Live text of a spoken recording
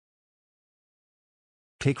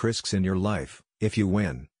Take risks in your life. If you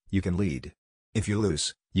win, you can lead. If you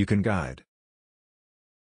lose, you can guide.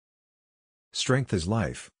 Strength is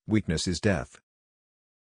life, weakness is death.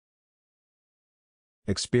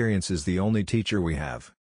 Experience is the only teacher we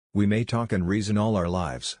have. We may talk and reason all our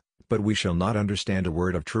lives, but we shall not understand a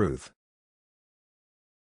word of truth.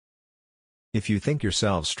 If you think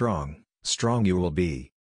yourself strong, strong you will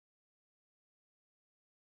be.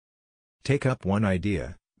 Take up one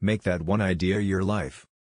idea, make that one idea your life.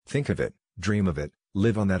 Think of it, dream of it,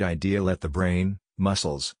 live on that idea. Let the brain,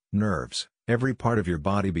 muscles, nerves, every part of your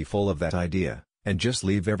body be full of that idea, and just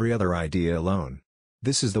leave every other idea alone.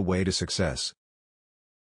 This is the way to success.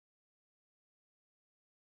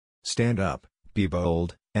 Stand up, be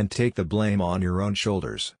bold, and take the blame on your own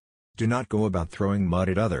shoulders. Do not go about throwing mud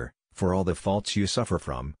at others. For all the faults you suffer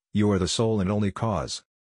from, you are the sole and only cause.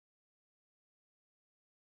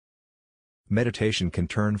 Meditation can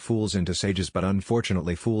turn fools into sages, but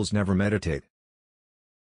unfortunately fools never meditate.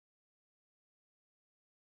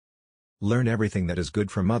 Learn everything that is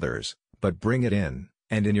good from others, but bring it in,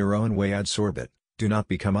 and in your own way absorb it. Do not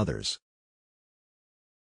become others.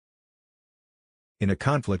 In a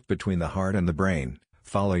conflict between the heart and the brain,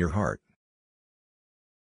 follow your heart.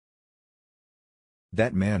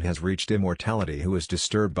 That man has reached immortality who is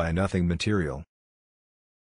disturbed by nothing material.